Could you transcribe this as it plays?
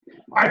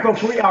All right,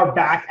 folks, we are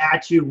back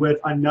at you with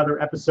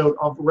another episode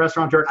of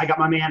Restaurant Dirt. I got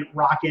my man,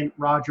 Rockin'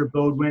 Roger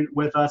Beaudoin,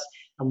 with us,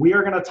 and we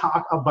are going to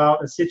talk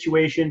about a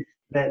situation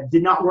that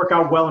did not work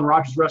out well in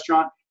Roger's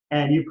restaurant,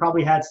 and you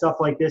probably had stuff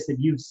like this that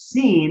you've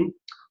seen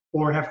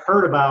or have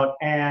heard about,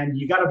 and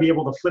you got to be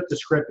able to flip the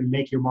script and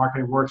make your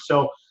marketing work.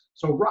 So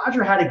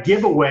Roger had a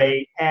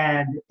giveaway,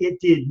 and it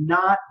did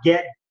not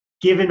get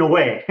given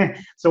away.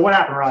 So what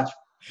happened, Roger?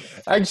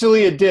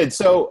 Actually, it did.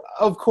 So,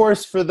 of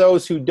course, for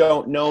those who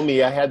don't know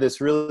me, I had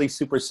this really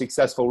super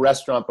successful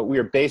restaurant, but we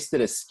were based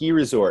at a ski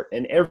resort.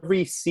 And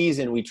every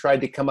season, we tried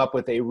to come up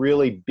with a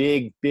really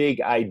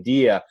big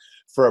idea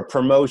for a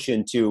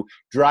promotion to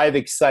drive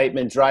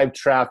excitement, drive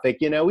traffic.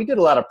 You know, we did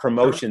a lot of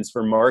promotions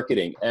for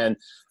marketing. And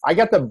I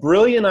got the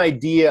brilliant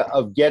idea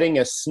of getting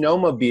a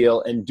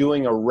snowmobile and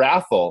doing a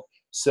raffle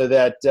so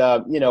that,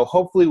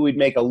 hopefully we'd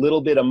make a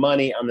little bit of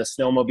money on the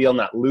snowmobile,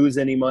 not lose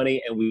any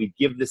money, and we'd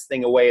give this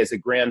thing away as a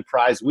grand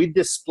prize. We'd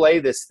display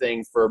this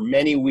thing for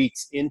many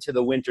weeks into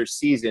the winter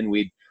season.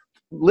 We'd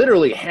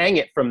literally hang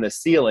it from the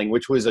ceiling,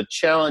 which was a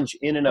challenge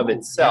in and of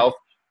itself.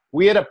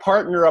 We had a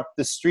partner up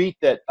the street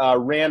that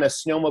ran a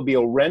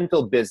snowmobile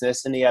rental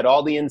business, and he had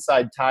all the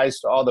inside ties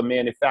to all the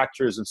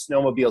manufacturers of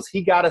snowmobiles.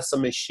 He got us a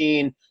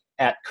machine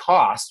at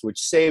cost, which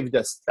saved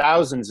us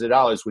thousands of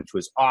dollars, which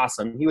was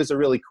awesome. He was a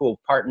really cool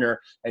partner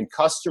and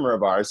customer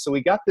of ours. So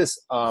we got this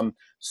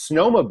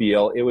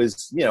snowmobile. It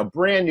was,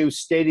 brand new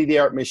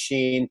state-of-the-art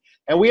machine.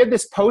 And we had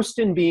this post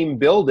and beam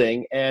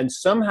building, and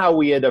somehow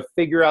we had to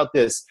figure out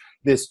this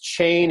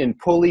chain and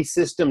pulley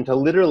system to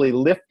literally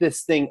lift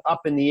this thing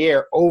up in the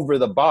air over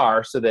the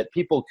bar so that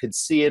people could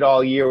see it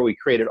all year. We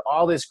created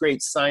all this great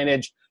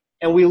signage.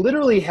 And we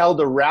literally held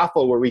a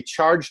raffle where we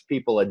charged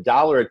people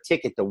 $1 a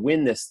ticket to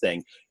win this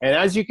thing. And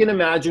as you can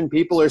imagine,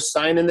 people are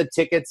signing the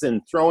tickets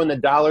and throwing the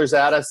dollars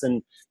at us.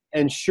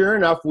 And sure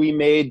enough, we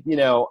made,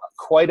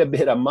 quite a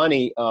bit of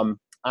money on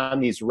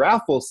these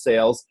raffle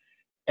sales.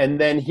 And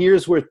then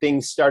here's where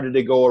things started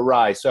to go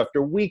awry. So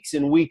after weeks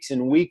and weeks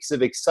and weeks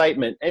of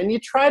excitement, and you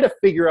try to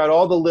figure out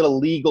all the little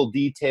legal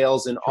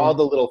details and all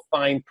the little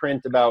fine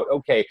print about,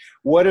 okay,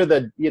 what are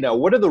the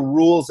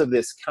rules of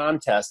this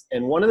contest?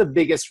 And one of the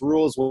biggest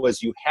rules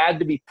was you had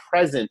to be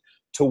present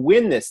to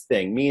win this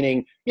thing,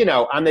 meaning,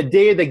 on the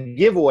day of the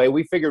giveaway,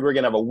 we figured we're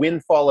going to have a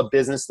windfall of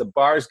business. The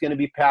bar's going to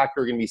be packed.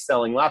 We're going to be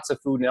selling lots of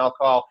food and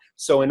alcohol.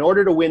 So in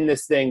order to win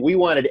this thing, we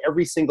wanted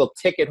every single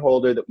ticket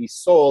holder that we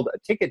sold a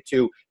ticket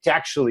to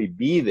actually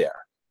be there.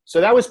 So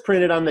that was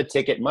printed on the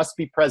ticket, must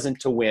be present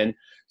to win.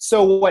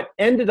 So what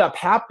ended up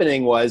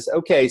happening was,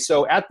 okay,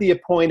 so at the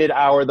appointed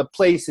hour, the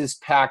place is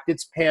packed.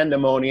 It's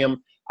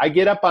pandemonium. I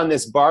get up on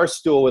this bar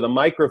stool with a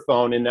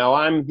microphone, and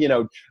now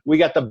we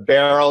got the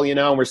barrel,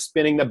 and we're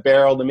spinning the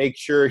barrel to make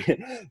sure.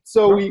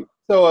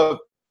 So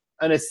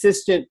an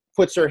assistant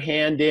puts her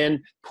hand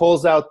in,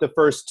 pulls out the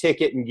first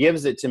ticket and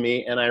gives it to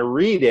me, and I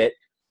read it.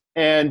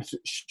 And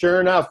sure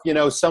enough,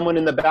 someone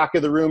in the back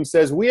of the room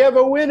says, "We have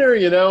a winner,"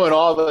 and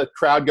all the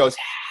crowd goes,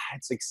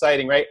 it's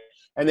exciting, right?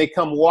 And they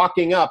come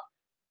walking up,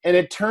 and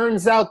it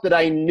turns out that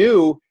I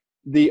knew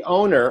the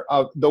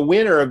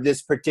winner of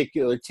this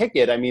particular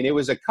ticket. I mean, it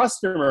was a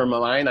customer of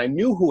mine. I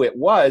knew who it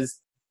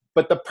was,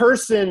 but the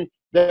person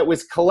that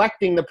was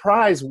collecting the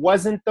prize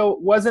wasn't the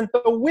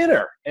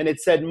winner. And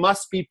it said,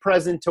 must be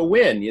present to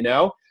win,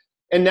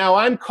 And now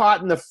I'm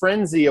caught in the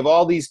frenzy of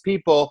all these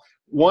people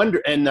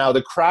and now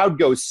the crowd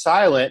goes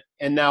silent.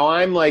 And now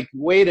I'm like,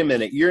 wait a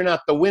minute, you're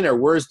not the winner.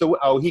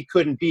 He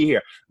couldn't be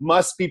here.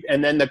 Must be.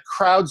 And then the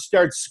crowd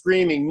starts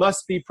screaming,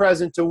 must be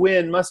present to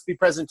win, must be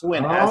present to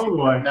win. As you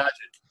can imagine.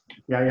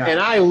 Yeah. And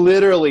I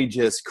literally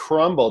just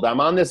crumbled. I'm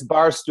on this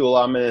bar stool.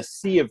 I'm in a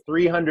sea of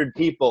 300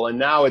 people. And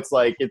now it's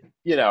like,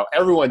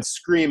 everyone's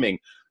screaming,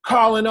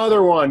 call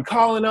another one,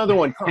 call another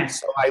one.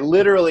 So I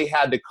literally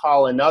had to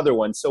call another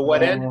one. So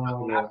what ended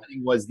up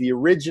happening was the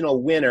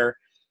original winner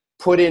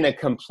put in a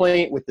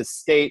complaint with the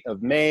state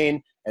of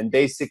Maine. And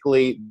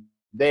basically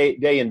they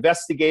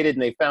investigated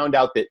and they found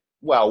out that,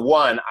 well,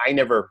 one, I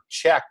never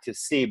checked to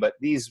see, but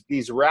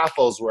these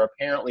raffles were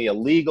apparently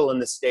illegal in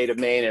the state of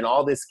Maine and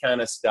all this kind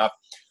of stuff.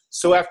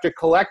 So after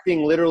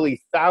collecting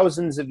literally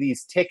thousands of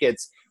these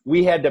tickets,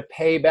 we had to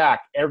pay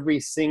back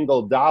every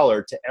single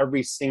dollar to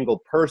every single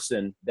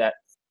person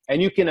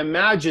and you can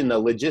imagine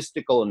the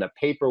logistical and the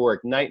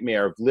paperwork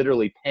nightmare of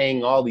literally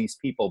paying all these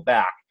people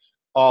back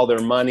all their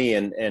money,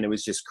 and it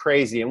was just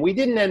crazy. And we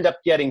didn't end up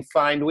getting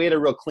fined. We had a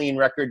real clean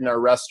record in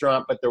our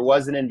restaurant, but there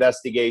was an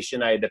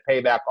investigation. I had to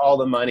pay back all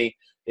the money.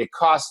 It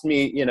cost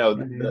me,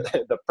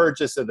 the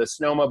purchase of the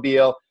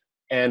snowmobile.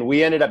 And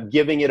we ended up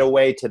giving it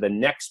away to the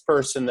next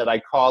person that I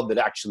called that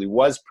actually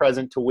was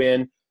present to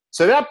win.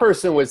 So that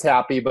person was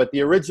happy, but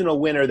the original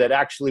winner that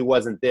actually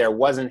wasn't there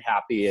wasn't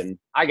happy. And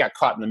I got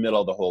caught in the middle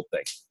of the whole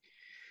thing.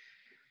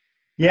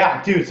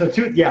 Yeah, dude. So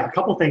a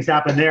couple things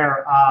happened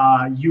there.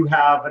 You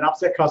have an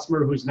upset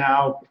customer who's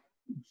now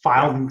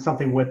filing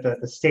something with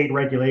the state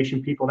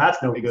regulation people.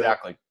 That's no good.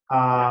 Exactly.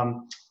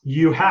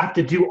 You have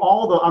to do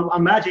I'm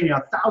imagining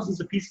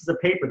thousands of pieces of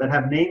paper that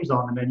have names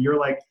on them, and you're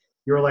like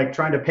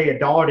trying to pay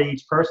 $1 to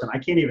each person. I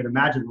can't even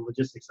imagine the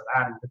logistics of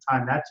that and the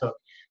time that took.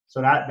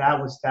 So that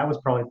was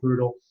probably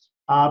brutal.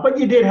 But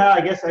you did have,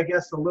 I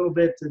guess a little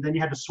bit. Then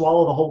you had to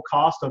swallow the whole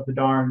cost of the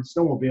darn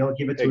snowmobile,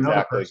 give it to another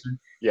Exactly. person.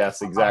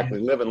 Yes, exactly.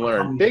 Live and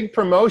learn. Um, Big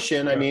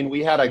promotion. I yeah, mean,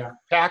 we had a yeah,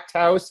 packed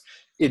house.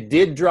 It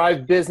did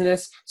drive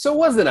business. So it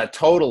wasn't a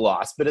total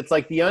loss, but it's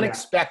like the yeah.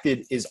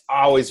 unexpected is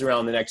always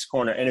around the next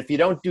corner. And if you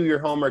don't do your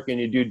homework and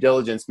your due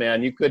diligence,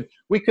 man,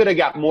 we could have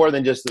got more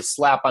than just the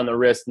slap on the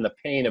wrist and the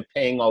pain of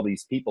paying all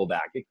these people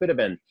back. It could have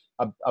been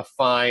a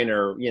fine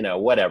or,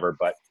 whatever,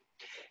 but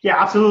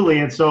Yeah, absolutely.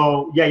 And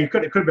so, yeah, it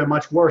could have been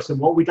much worse. And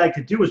what we'd like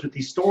to do is with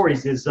these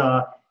stories is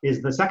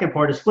the second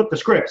part is flip the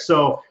script.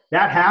 So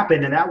that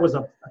happened, and that was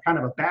a kind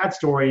of a bad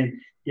story.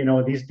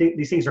 And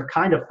these things are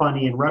kind of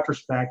funny in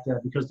retrospect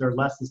because they're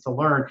lessons to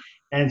learn.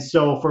 And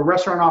so for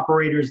restaurant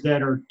operators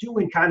that are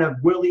doing kind of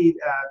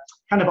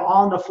kind of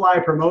on the fly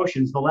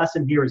promotions, the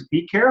lesson here is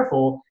be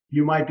careful.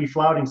 You might be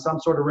flouting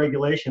some sort of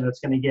regulation that's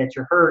going to get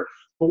you hurt.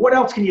 But what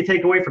else can you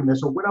take away from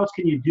this, or what else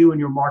can you do in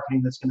your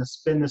marketing that's going to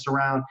spin this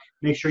around,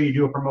 make sure you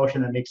do a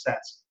promotion that makes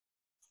sense?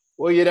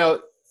 Well,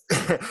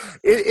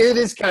 it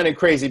is kind of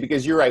crazy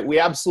because you're right. We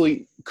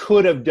absolutely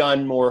could have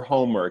done more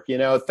homework.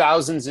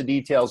 Thousands of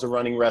details of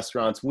running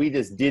restaurants. We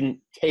just didn't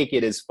take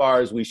it as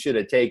far as we should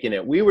have taken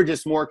it. We were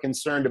just more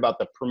concerned about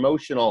the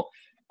promotional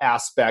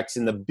aspects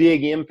and the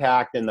big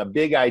impact and the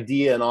big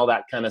idea and all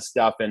that kind of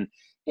stuff. And,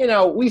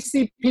 we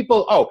see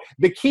people,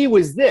 the key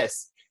was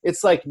this.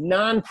 It's like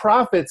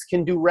nonprofits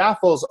can do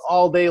raffles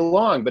all day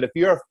long, but if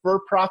you're a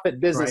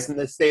for-profit business in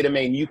the state of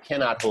Maine, you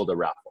cannot hold a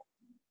raffle.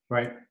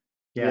 Right.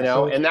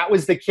 Yeah. And that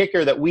was the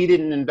kicker that we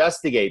didn't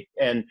investigate.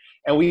 And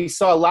we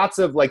saw lots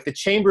of, like, the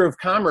Chamber of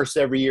Commerce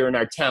every year in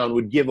our town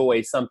would give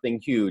away something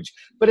huge.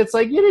 But it's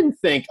like, you didn't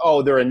think,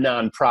 they're a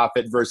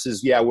nonprofit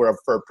versus, we're a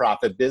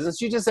for-profit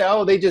business. You just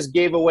say, they just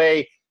gave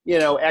away,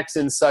 X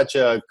and such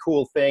a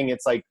cool thing.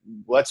 It's like,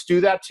 let's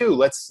do that too.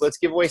 Let's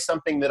give away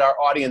something that our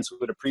audience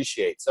would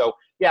appreciate. So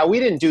yeah, we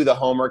didn't do the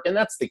homework, and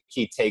that's the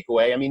key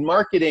takeaway. I mean,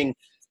 marketing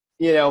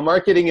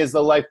is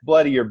the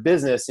lifeblood of your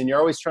business, and you're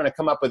always trying to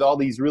come up with all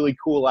these really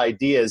cool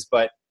ideas.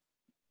 But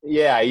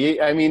yeah,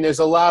 there's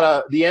a lot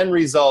of, the end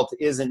result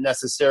isn't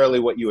necessarily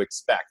what you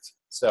expect.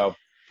 So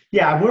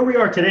yeah, where we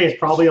are today is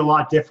probably a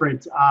lot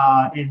different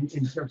in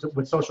terms of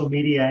with social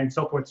media and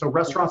so forth. So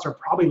restaurants are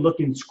probably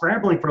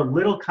scrambling for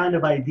little kind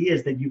of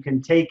ideas that you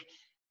can take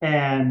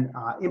and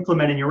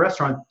implement in your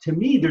restaurant. To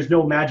me, there's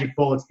no magic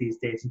bullets these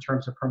days in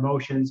terms of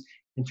promotions,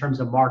 in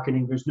terms of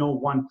marketing. There's no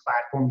one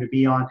platform to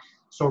be on.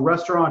 So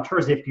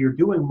restaurateurs, if you're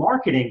doing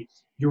marketing,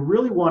 you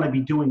really want to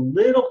be doing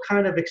little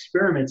kind of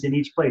experiments in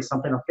each place,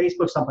 something on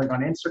Facebook, something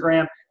on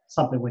Instagram,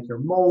 something with your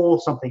mobile,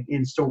 something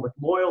in store with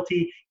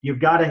loyalty. You've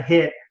got to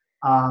hit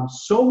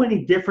so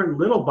many different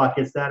little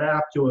buckets that add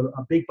up to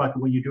a big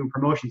bucket when you're doing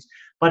promotions.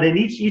 But in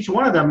each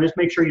one of them, just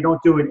make sure you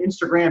don't do an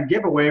Instagram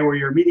giveaway where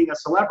you're meeting a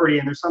celebrity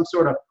and there's some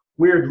sort of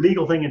weird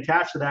legal thing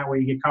attached to that where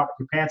you get caught with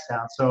your pants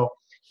down. So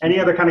any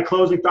other kind of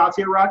closing thoughts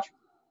here, Raj?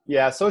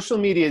 Yeah, social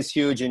media is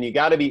huge, and you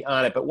got to be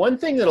on it. But one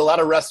thing that a lot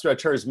of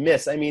restaurateurs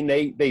miss,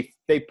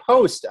 they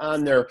post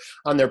on their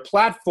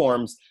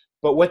platforms,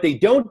 but what they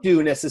don't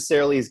do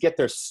necessarily is get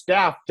their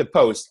staff to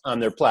post on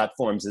their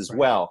platforms as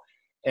well.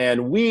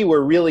 And we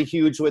were really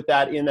huge with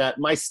that, in that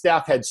my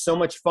staff had so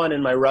much fun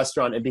in my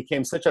restaurant. It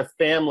became such a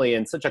family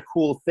and such a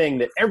cool thing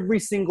that every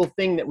single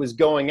thing that was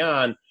going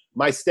on,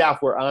 my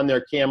staff were on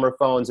their camera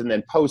phones and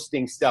then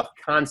posting stuff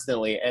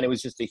constantly. And it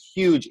was just a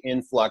huge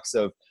influx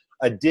of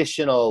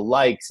additional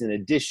likes and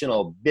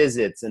additional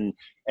visits. And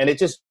it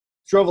just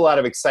drove a lot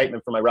of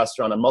excitement for my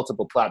restaurant on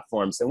multiple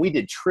platforms. And we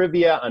did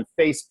trivia on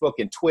Facebook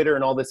and Twitter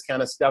and all this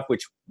kind of stuff,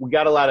 which we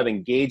got a lot of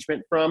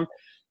engagement from,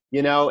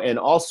 and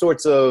all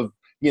sorts of,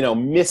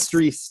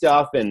 mystery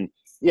stuff. And,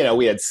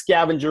 we had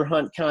scavenger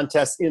hunt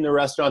contests in the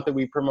restaurant that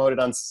we promoted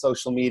on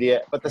social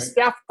media, but the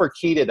staff were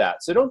key to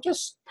that. So don't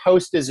just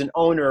post as an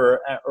owner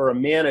or a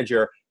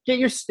manager, get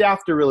your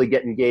staff to really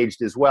get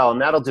engaged as well. And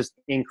that'll just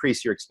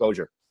increase your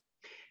exposure.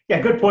 Yeah,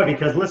 good point,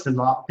 because listen,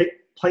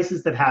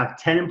 places that have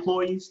 10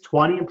 employees,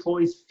 20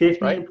 employees,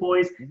 50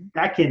 employees,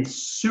 that can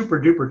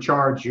super duper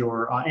charge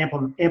your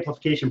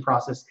amplification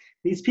process.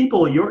 These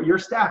people, your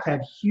staff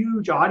have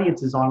huge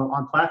audiences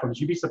on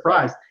platforms. You'd be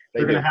surprised.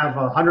 They're going to have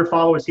 100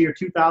 followers here,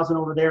 2,000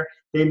 over there.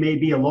 They may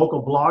be a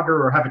local blogger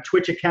or have a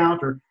Twitch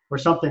account or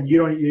something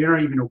you're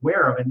not even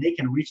aware of, and they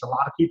can reach a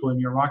lot of people in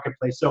your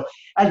marketplace. So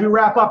as we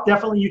wrap up,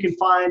 definitely you can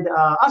find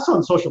us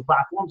on social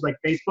platforms like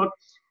Facebook.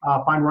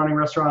 Find Running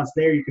Restaurants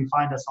there. You can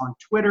find us on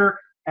Twitter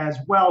as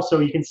well. So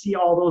you can see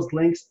all those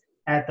links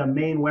at the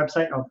main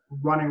website of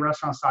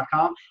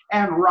runningrestaurants.com.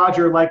 And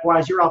Roger,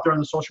 likewise, you're out there on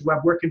the social web.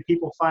 Where can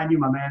people find you,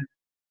 my man?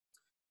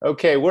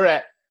 Okay, we're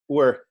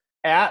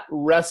at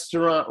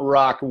Restaurant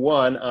Rock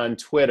 1 on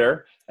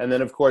Twitter. And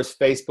then, of course,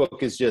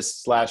 Facebook is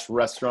just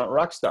 /Restaurant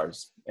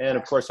Rockstars. And,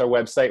 of course, our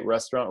website,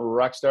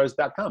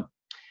 restaurantrockstars.com.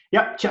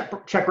 Yep,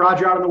 check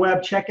Roger out on the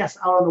web. Check us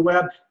out on the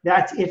web.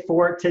 That's it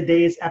for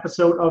today's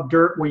episode of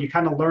Dirt, where you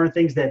kind of learn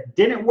things that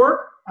didn't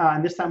work.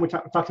 And this time we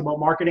talked about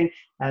marketing,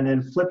 and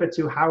then flip it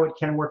to how it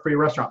can work for your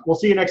restaurant. We'll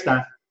see you next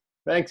time.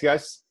 Thanks,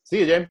 guys. See you, James.